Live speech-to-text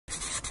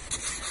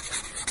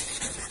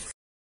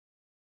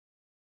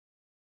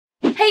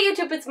Hey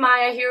YouTube, it's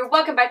Maya here.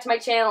 Welcome back to my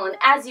channel, and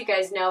as you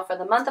guys know, for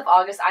the month of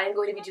August I am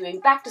going to be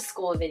doing back to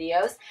school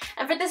videos.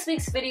 And for this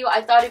week's video,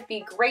 I thought it'd be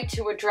great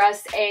to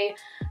address a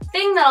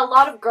thing that a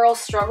lot of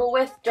girls struggle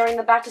with during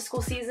the back to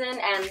school season,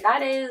 and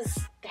that is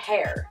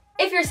hair.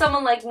 If you're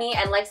someone like me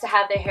and likes to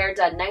have their hair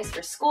done nice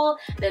for school,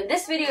 then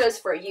this video is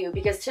for you,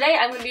 because today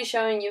I'm going to be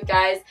showing you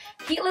guys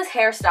heatless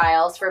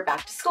hairstyles for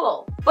back to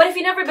school. But if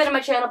you've never been on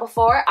my channel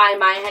before, I'm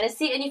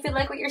MayaHennessey, and if you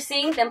like what you're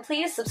seeing, then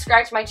please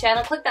subscribe to my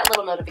channel, click that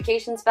little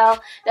notifications bell,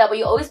 that way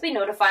you'll always be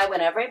notified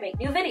whenever I make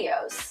new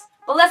videos.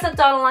 But let's not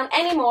dawdle on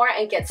anymore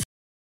and get started.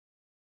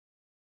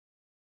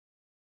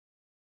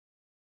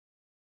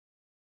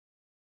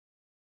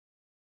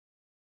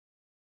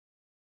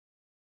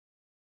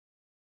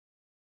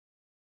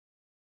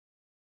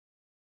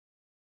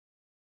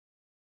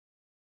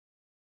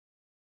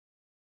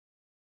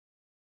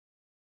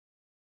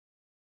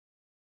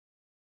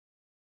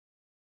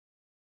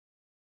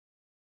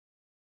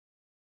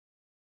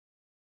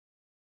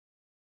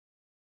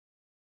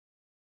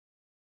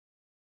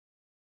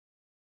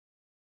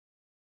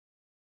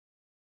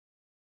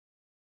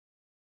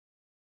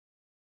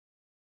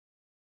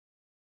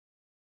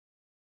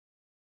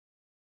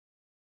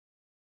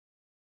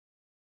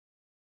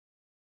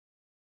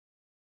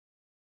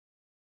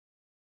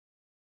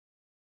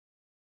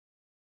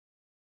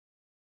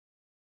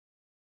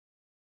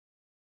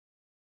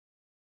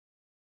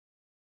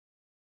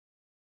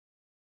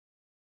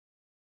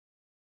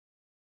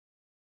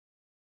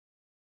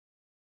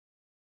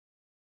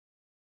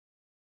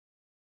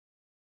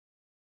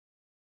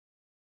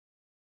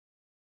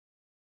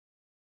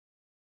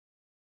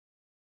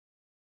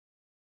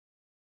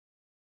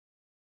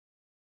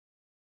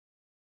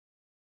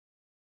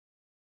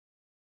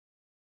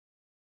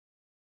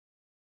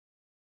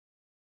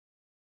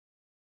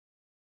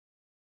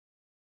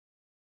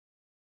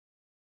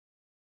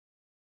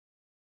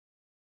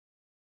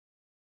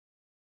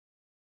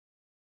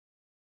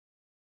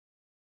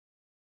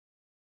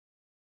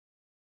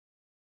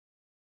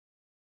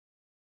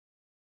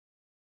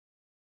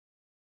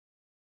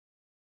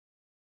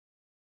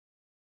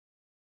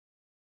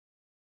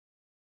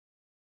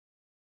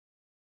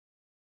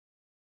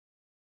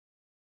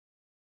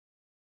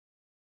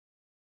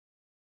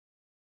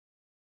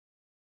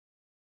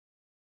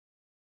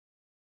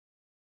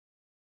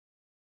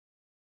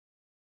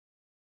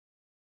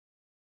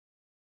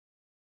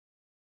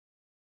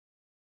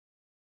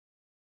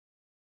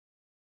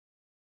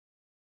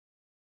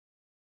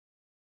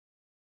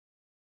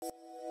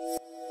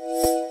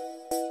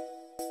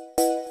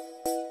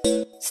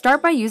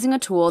 Start by using a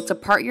tool to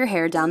part your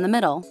hair down the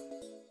middle.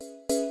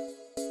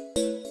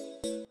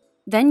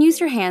 Then use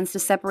your hands to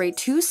separate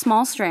two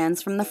small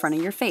strands from the front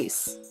of your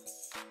face.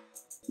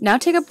 Now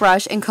take a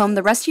brush and comb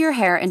the rest of your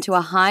hair into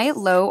a high,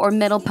 low, or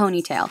middle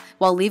ponytail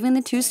while leaving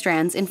the two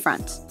strands in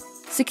front.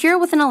 Secure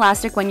with an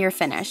elastic when you're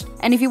finished,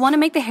 and if you want to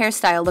make the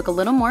hairstyle look a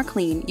little more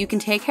clean, you can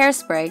take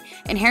hairspray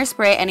and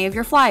hairspray any of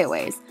your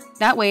flyaways.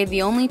 That way,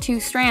 the only two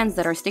strands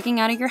that are sticking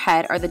out of your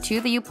head are the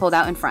two that you pulled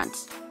out in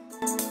front.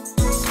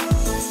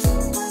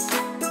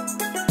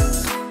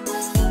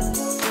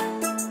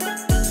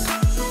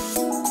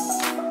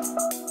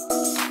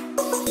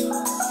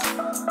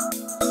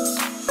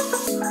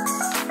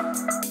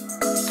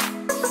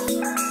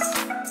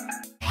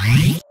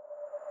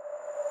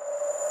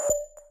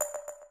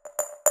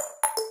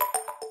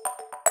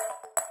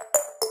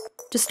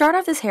 To start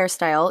off this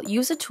hairstyle,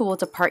 use a tool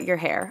to part your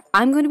hair.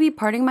 I'm going to be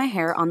parting my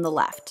hair on the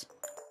left.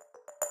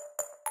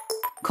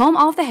 Comb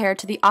all of the hair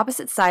to the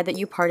opposite side that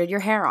you parted your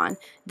hair on.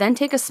 Then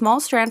take a small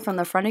strand from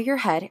the front of your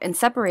head and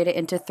separate it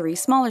into three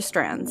smaller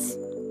strands.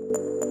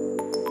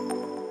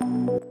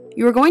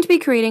 You are going to be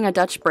creating a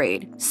Dutch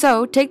braid,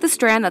 so take the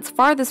strand that's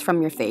farthest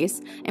from your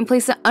face and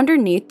place it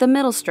underneath the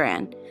middle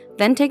strand.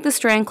 Then take the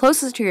strand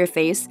closest to your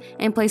face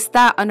and place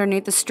that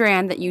underneath the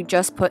strand that you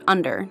just put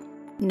under.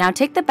 Now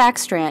take the back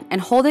strand and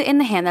hold it in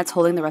the hand that's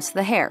holding the rest of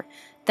the hair.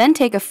 Then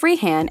take a free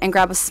hand and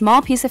grab a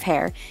small piece of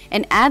hair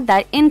and add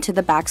that into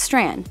the back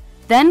strand.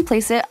 Then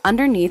place it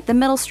underneath the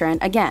middle strand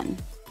again.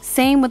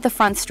 Same with the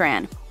front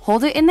strand.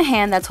 Hold it in the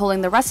hand that's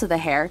holding the rest of the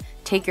hair,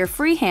 take your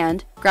free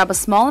hand, grab a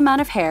small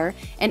amount of hair,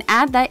 and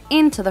add that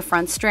into the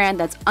front strand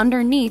that's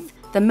underneath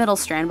the middle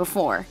strand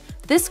before.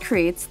 This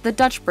creates the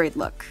Dutch braid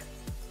look.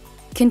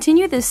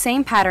 Continue this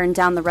same pattern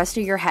down the rest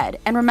of your head,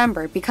 and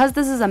remember, because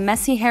this is a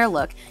messy hair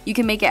look, you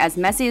can make it as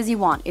messy as you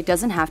want. It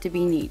doesn't have to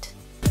be neat.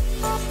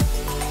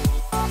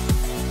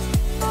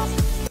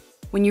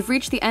 When you've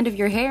reached the end of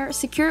your hair,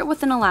 secure it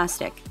with an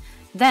elastic.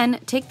 Then,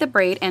 take the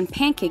braid and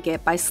pancake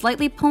it by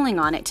slightly pulling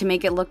on it to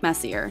make it look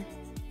messier.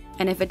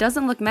 And if it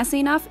doesn't look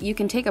messy enough, you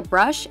can take a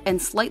brush and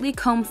slightly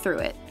comb through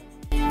it.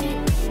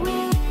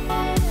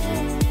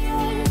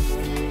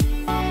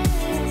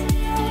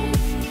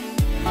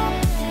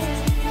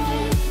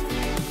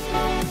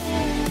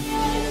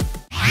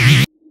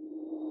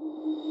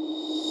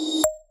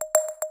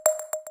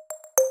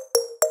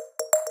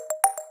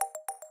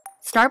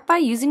 Start by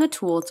using a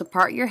tool to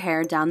part your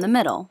hair down the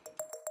middle.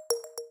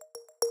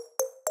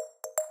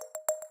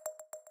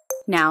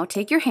 Now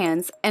take your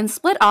hands and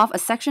split off a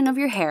section of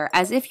your hair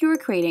as if you were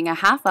creating a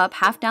half up,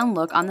 half down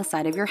look on the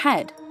side of your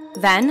head.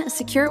 Then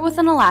secure it with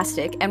an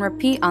elastic and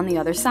repeat on the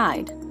other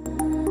side.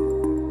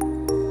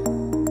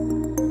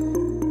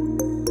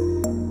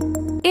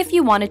 If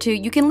you wanted to,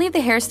 you can leave the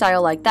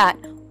hairstyle like that,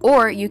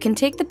 or you can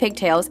take the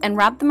pigtails and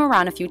wrap them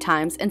around a few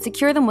times and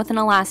secure them with an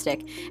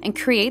elastic and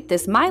create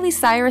this Miley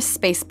Cyrus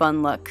space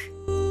bun look.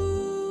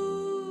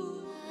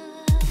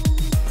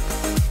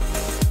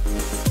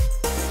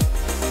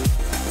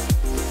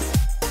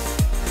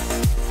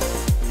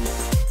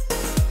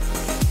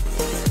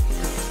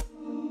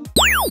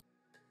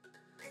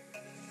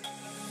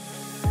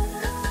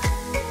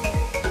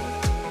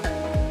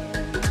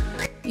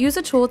 Use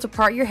a tool to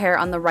part your hair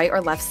on the right or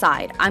left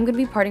side. I'm going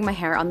to be parting my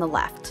hair on the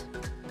left.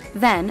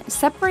 Then,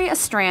 separate a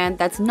strand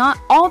that's not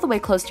all the way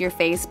close to your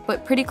face,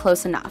 but pretty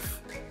close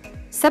enough.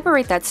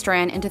 Separate that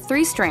strand into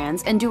 3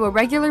 strands and do a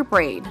regular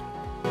braid.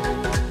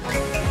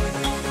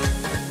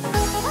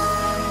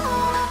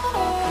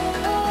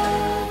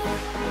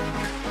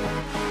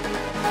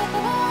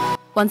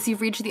 Once you've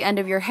reached the end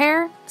of your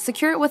hair,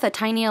 secure it with a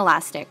tiny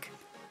elastic.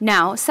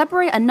 Now,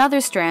 separate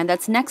another strand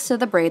that's next to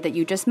the braid that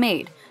you just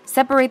made.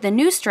 Separate the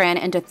new strand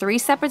into 3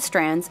 separate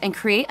strands and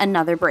create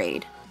another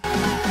braid.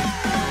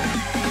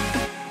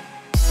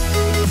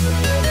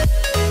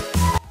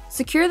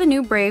 Secure the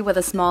new braid with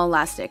a small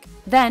elastic.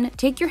 Then,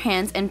 take your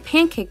hands and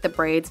pancake the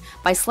braids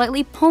by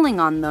slightly pulling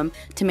on them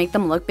to make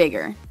them look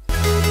bigger.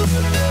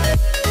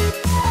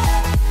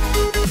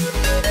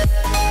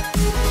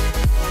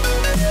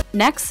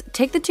 Next,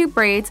 take the 2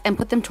 braids and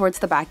put them towards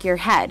the back of your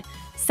head.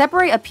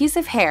 Separate a piece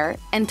of hair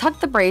and tuck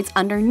the braids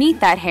underneath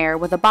that hair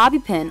with a bobby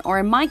pin, or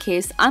in my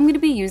case, I'm going to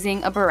be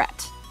using a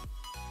barrette.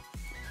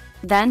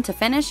 Then, to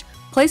finish,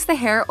 place the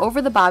hair over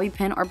the bobby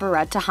pin or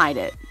barrette to hide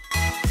it.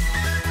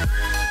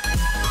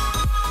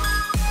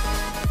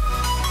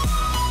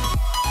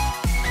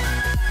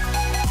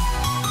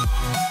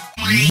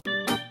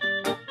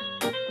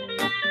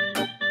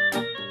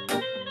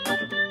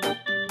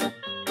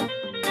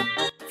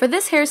 For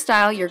this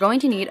hairstyle, you're going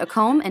to need a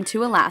comb and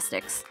 2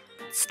 elastics.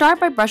 Start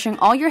by brushing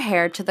all your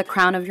hair to the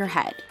crown of your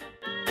head.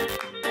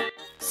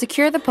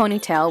 Secure the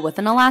ponytail with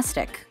an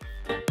elastic.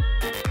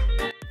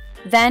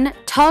 Then,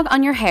 tug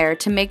on your hair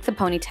to make the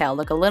ponytail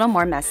look a little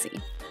more messy.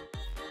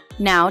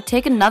 Now,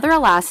 take another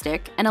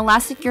elastic and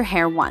elastic your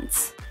hair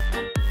once.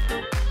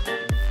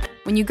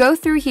 When you go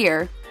through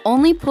here,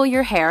 only pull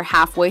your hair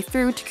halfway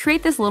through to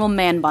create this little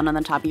man bun on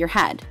the top of your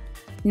head.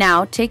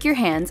 Now, take your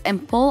hands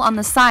and pull on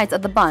the sides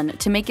of the bun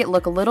to make it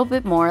look a little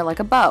bit more like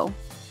a bow.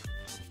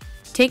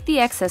 Take the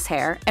excess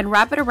hair and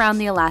wrap it around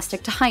the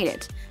elastic to hide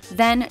it.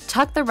 Then,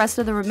 tuck the rest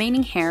of the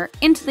remaining hair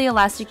into the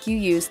elastic you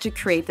used to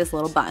create this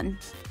little bun.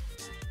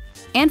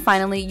 And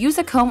finally, use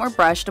a comb or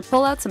brush to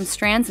pull out some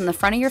strands in the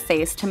front of your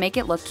face to make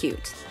it look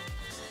cute.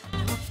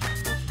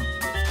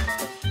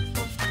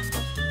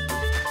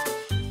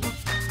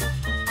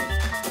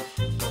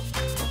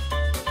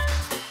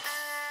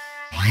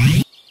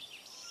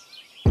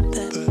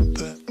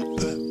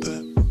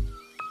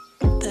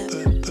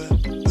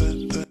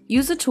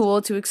 Use a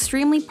tool to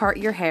extremely part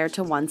your hair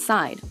to one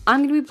side.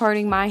 I'm going to be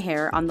parting my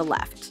hair on the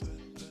left.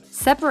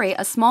 Separate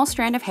a small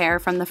strand of hair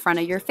from the front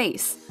of your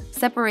face.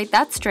 Separate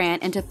that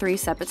strand into 3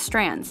 separate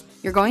strands.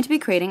 You're going to be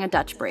creating a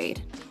Dutch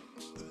braid.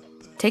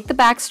 Take the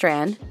back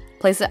strand,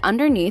 place it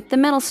underneath the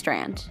middle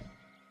strand.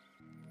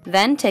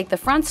 Then take the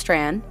front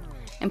strand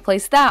and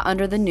place that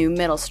under the new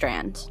middle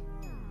strand.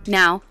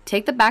 Now,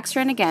 take the back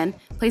strand again,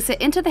 place it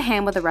into the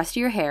hand with the rest of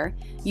your hair.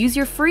 Use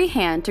your free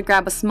hand to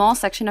grab a small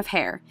section of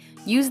hair.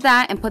 Use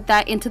that and put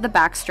that into the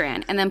back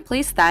strand, and then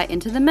place that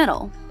into the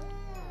middle.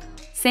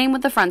 Same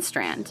with the front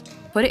strand.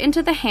 Put it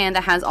into the hand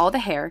that has all the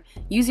hair.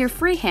 Use your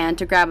free hand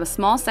to grab a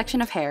small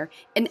section of hair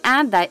and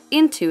add that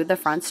into the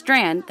front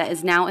strand that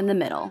is now in the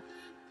middle.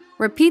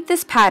 Repeat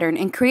this pattern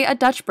and create a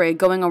Dutch braid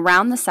going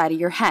around the side of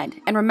your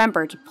head. And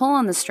remember to pull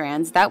on the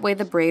strands, that way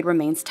the braid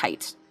remains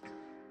tight.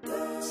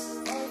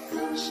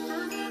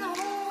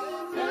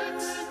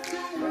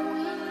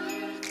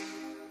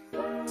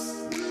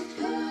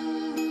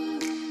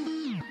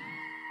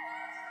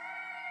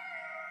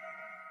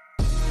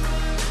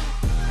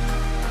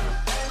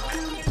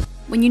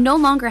 When you no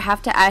longer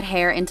have to add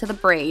hair into the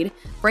braid,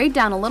 braid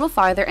down a little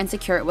farther and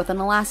secure it with an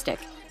elastic.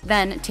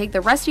 Then, take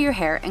the rest of your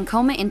hair and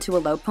comb it into a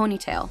low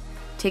ponytail.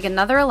 Take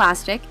another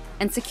elastic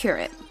and secure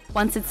it.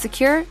 Once it's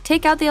secure,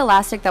 take out the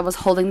elastic that was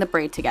holding the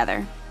braid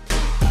together.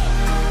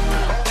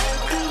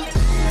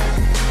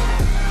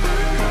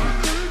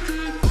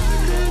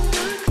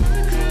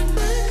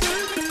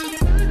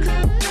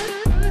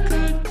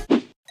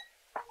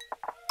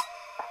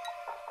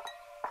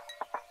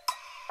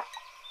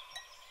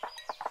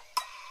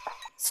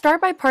 Start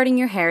by parting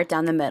your hair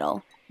down the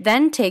middle.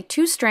 Then take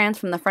 2 strands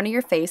from the front of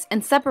your face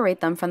and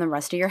separate them from the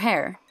rest of your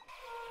hair.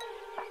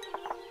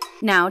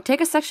 Now take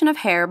a section of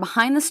hair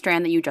behind the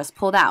strand that you just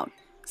pulled out.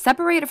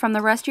 Separate it from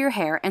the rest of your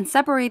hair and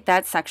separate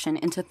that section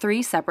into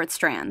 3 separate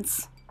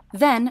strands.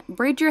 Then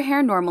braid your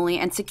hair normally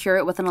and secure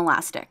it with an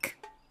elastic.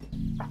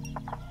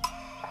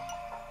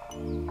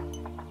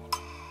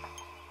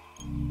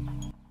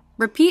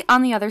 Repeat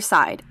on the other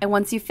side, and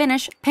once you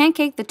finish,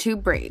 pancake the 2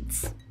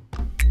 braids.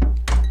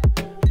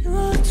 You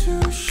are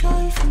too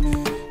shy for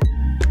me.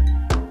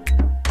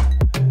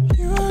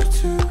 You are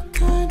too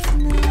kind for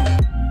me.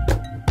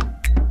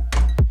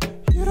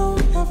 You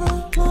don't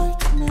ever lie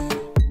to me,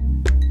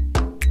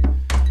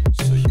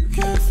 so you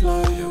can't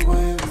fly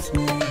away with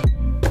me.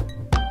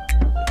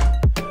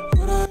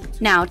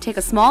 Now take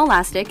a small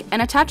elastic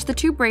and attach the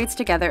 2 braids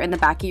together in the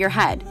back of your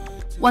head.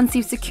 Once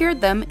you've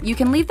secured them, you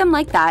can leave them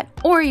like that,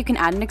 or you can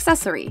add an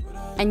accessory.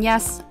 And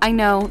yes, I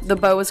know, the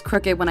bow is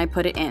crooked when I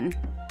put it in.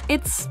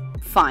 It's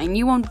fine,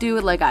 you won't do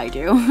it like I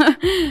do.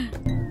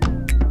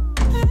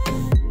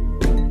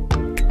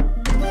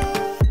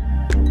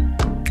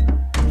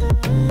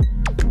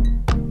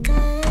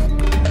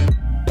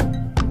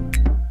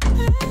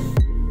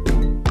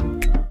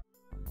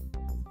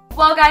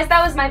 Well guys,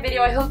 that was my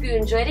video. I hope you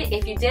enjoyed it.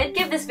 If you did,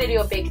 give this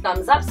video a big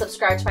thumbs up,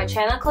 subscribe to my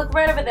channel, click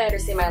right over there to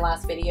see my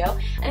last video.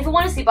 And if you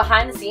want to see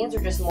behind the scenes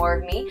or just more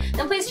of me,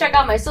 then please check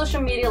out my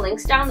social media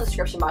links down in the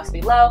description box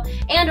below.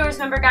 And always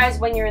remember guys,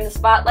 when you're in the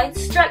spotlight,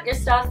 strut your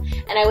stuff,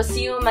 and I will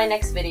see you in my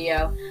next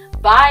video.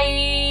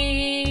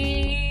 Bye!